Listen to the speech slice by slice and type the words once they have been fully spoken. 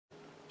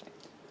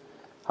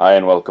Hi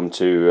and welcome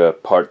to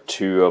part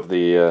 2 of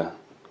the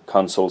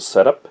console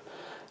setup.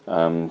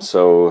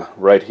 So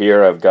right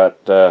here I've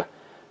got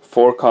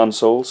 4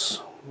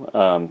 consoles.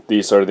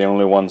 These are the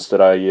only ones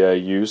that I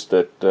use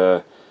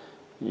that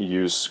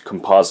use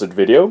composite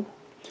video.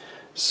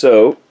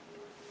 So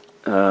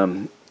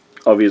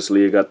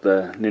obviously you got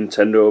the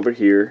Nintendo over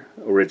here,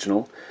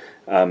 original.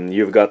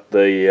 You've got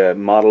the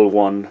Model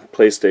 1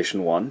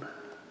 PlayStation 1.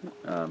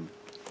 And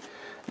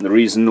the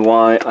reason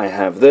why I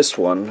have this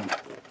one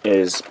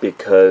is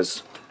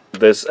because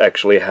this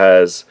actually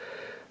has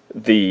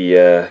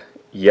the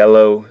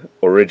yellow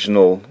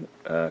original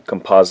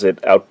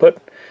composite output,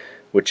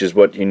 which is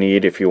what you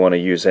need if you want to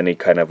use any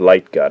kind of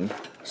light gun.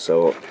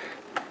 So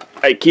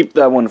I keep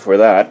that one for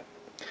that.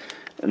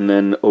 And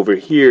then over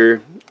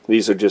here,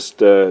 these are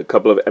just a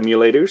couple of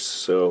emulators.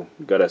 So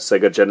got a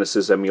Sega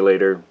Genesis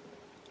emulator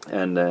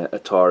and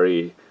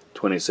Atari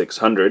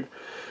 2600.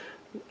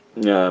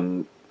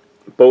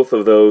 Both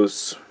of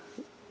those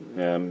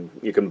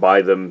you can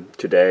buy them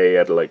today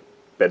at like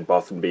Bed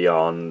Bath &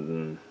 Beyond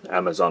and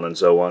Amazon and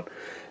so on,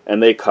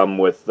 and they come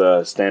with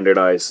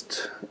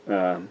standardized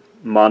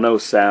mono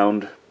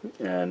sound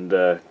and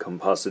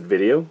composite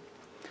video.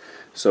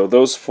 So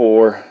those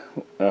 4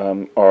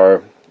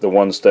 are the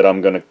ones that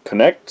I'm going to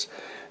connect,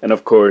 and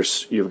of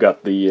course you've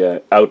got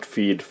the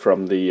outfeed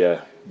from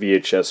the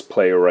VHS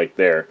player right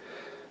there.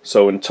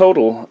 So in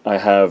total I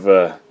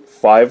have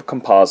 5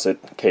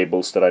 composite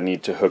cables that I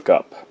need to hook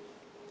up.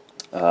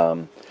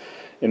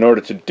 In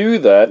order to do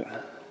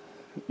that,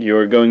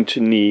 you're going to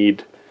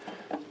need,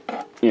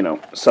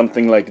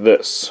 something like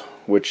this,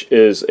 which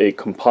is a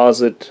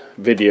composite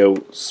video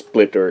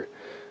splitter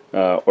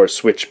or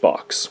switch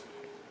box.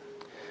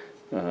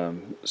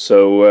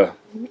 So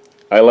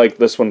I like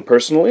this one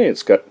personally.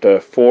 It's got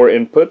 4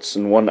 inputs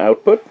and 1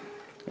 output,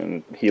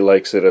 and he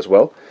likes it as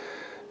well.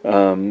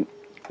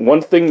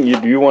 One thing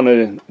you do want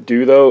to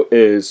do though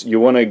is you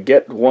want to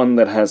get one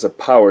that has a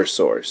power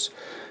source.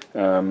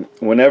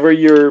 Whenever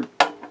you're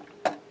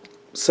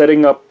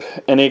setting up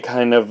any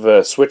kind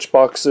of switch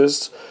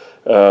boxes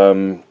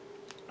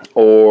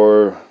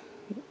or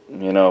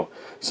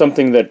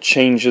something that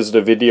changes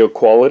the video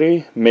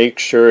quality, make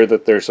sure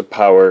that there's a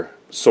power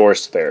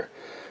source there.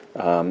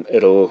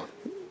 It'll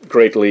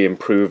greatly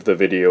improve the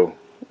video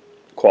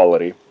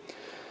quality.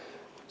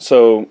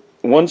 So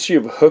once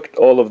you've hooked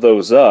all of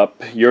those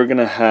up, you're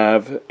gonna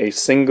have a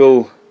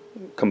single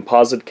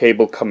composite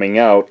cable coming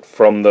out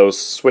from those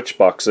switch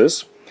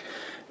boxes.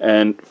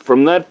 And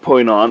from that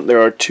point on, there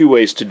are 2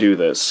 ways to do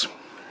this.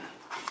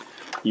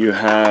 You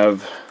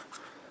have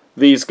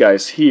these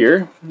guys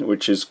here,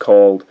 which is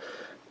called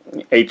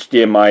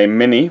HDMI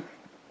Mini.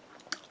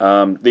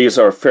 These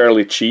are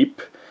fairly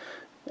cheap,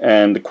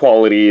 and the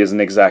quality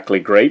isn't exactly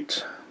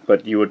great,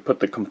 but you would put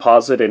the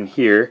composite in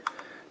here,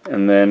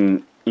 and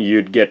then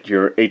you'd get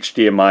your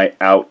HDMI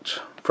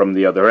out from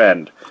the other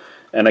end.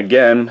 And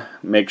again,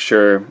 make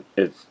sure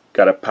it's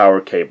got a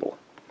power cable.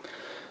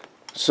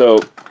 So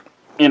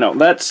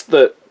that's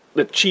the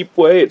cheap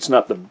way. It's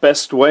not the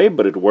best way,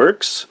 but it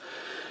works.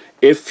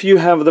 If you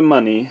have the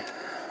money,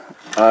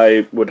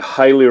 I would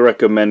highly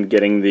recommend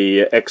getting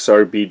the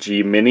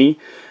XRGB Mini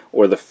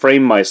or the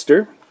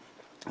Framemeister.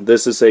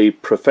 This is a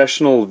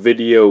professional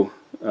video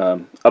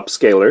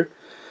upscaler,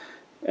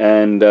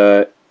 and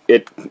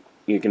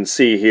you can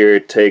see here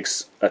it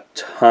takes a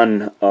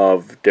ton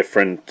of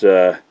different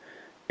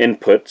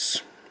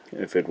inputs.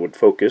 If it would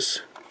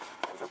focus.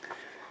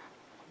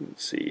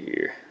 Let's see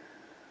here.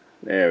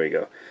 There we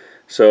go.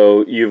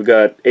 So you've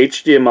got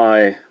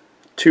HDMI,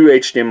 2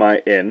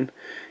 HDMI in,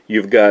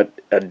 you've got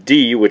a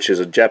D, which is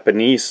a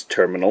Japanese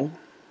terminal,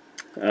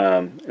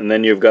 and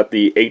then you've got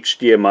the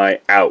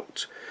HDMI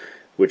out,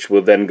 which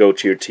will then go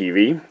to your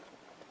TV.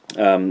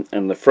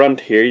 And the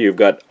front here you've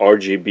got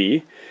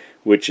RGB,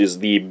 which is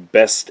the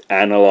best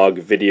analog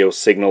video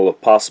signal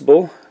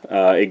possible.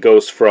 It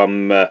goes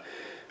from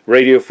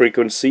radio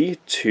frequency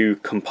to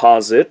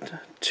composite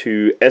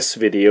to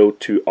SVideo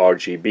to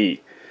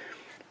RGB.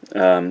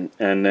 And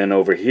then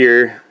over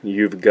here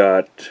you've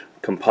got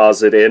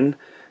composite in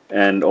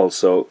and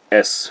also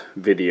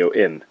SVideo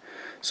in.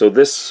 So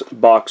this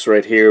box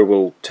right here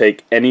will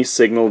take any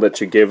signal that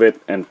you give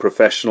it and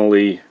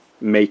professionally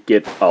make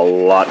it a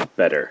lot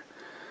better.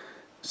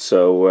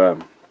 So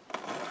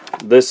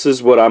this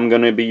is what I'm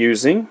going to be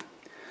using,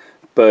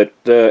 but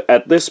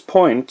at this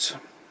point,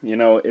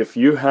 if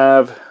you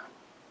have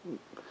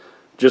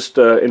just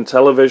in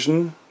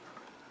television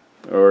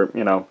or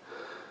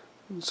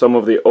some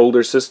of the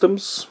older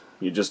systems,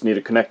 you just need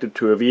to connect it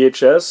to a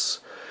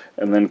VHS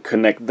and then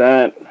connect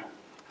that.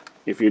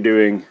 If you're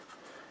doing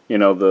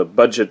the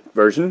budget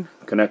version,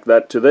 connect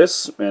that to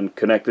this and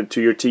connect it to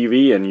your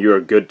TV and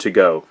you're good to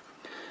go.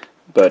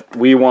 But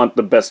we want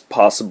the best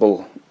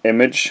possible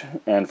image,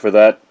 and for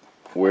that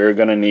we're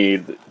gonna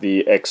need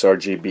the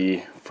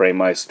XRGB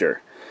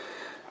Framemeister.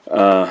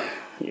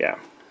 Yeah,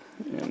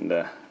 and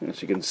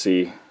as you can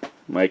see,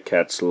 my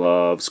cat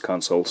loves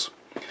consoles.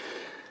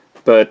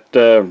 But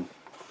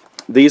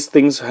these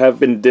things have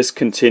been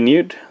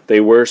discontinued. They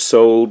were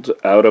sold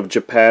out of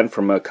Japan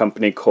from a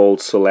company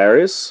called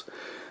Solaris.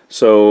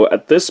 So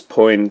at this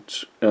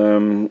point,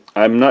 I'm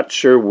not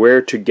sure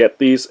where to get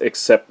these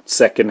except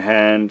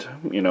secondhand,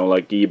 you know,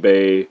 like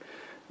eBay,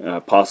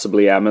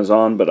 possibly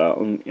Amazon. But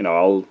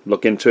I'll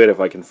look into it. If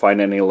I can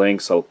find any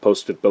links, I'll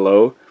post it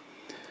below.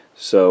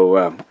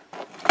 So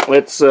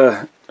let's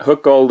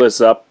hook all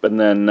this up and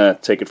then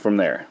take it from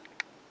there.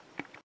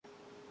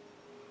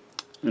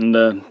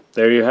 And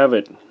there you have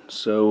it.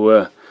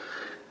 So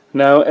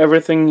now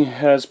everything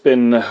has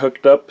been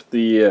hooked up.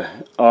 The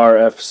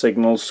RF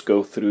signals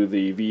go through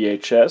the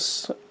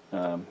VHS,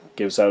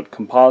 gives out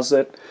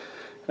composite.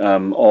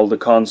 All the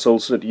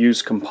consoles that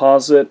use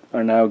composite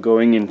are now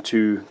going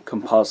into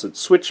composite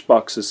switch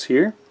boxes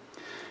here.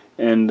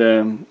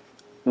 And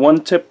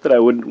one tip that I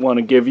would want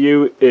to give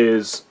you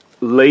is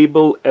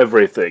label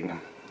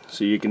everything.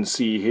 So you can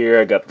see here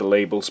I got the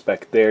label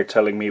spec there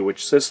telling me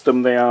which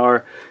system they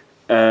are,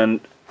 and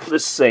the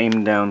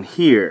same down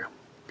here.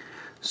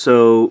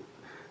 So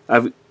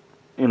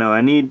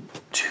I need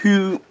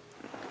 2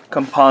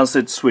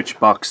 composite switch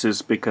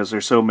boxes because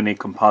there's so many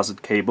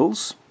composite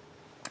cables.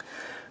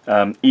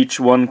 Each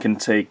one can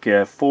take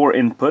 4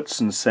 inputs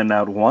and send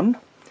out 1.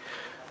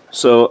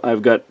 So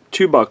I've got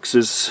 2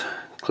 boxes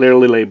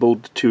clearly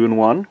labeled 2 and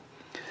 1.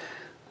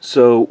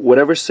 So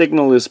whatever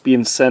signal is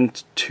being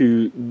sent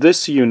to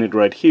this unit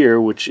right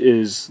here, which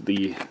is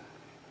the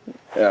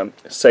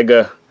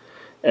Sega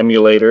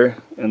emulator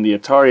and the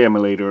Atari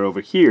emulator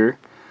over here,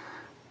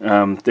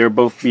 they're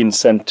both being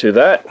sent to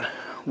that,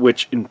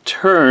 which in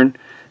turn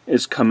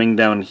is coming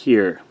down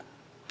here.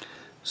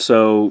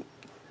 So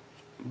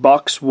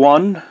box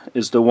 1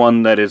 is the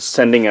one that is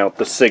sending out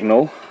the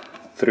signal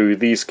through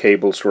these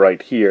cables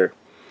right here.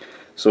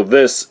 So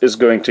this is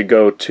going to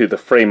go to the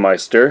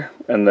Framemeister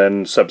and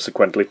then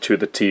subsequently to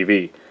the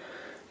TV.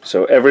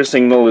 So every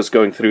signal is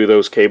going through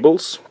those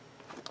cables.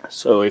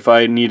 So if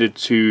I needed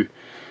to,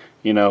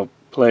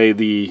 play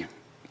the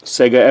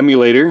Sega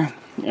emulator,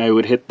 I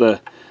would hit the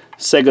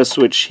Sega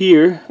switch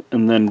here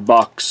and then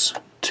box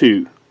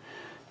 2.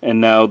 And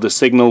now the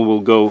signal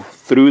will go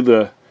through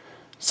the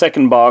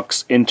second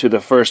box into the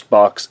first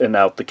box and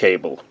out the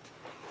cable.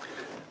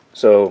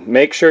 So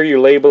make sure you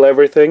label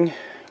everything,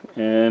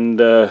 and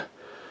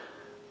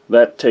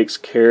that takes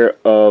care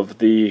of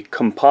the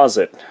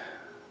composite.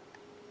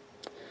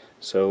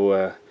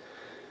 So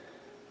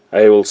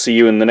I will see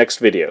you in the next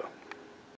video.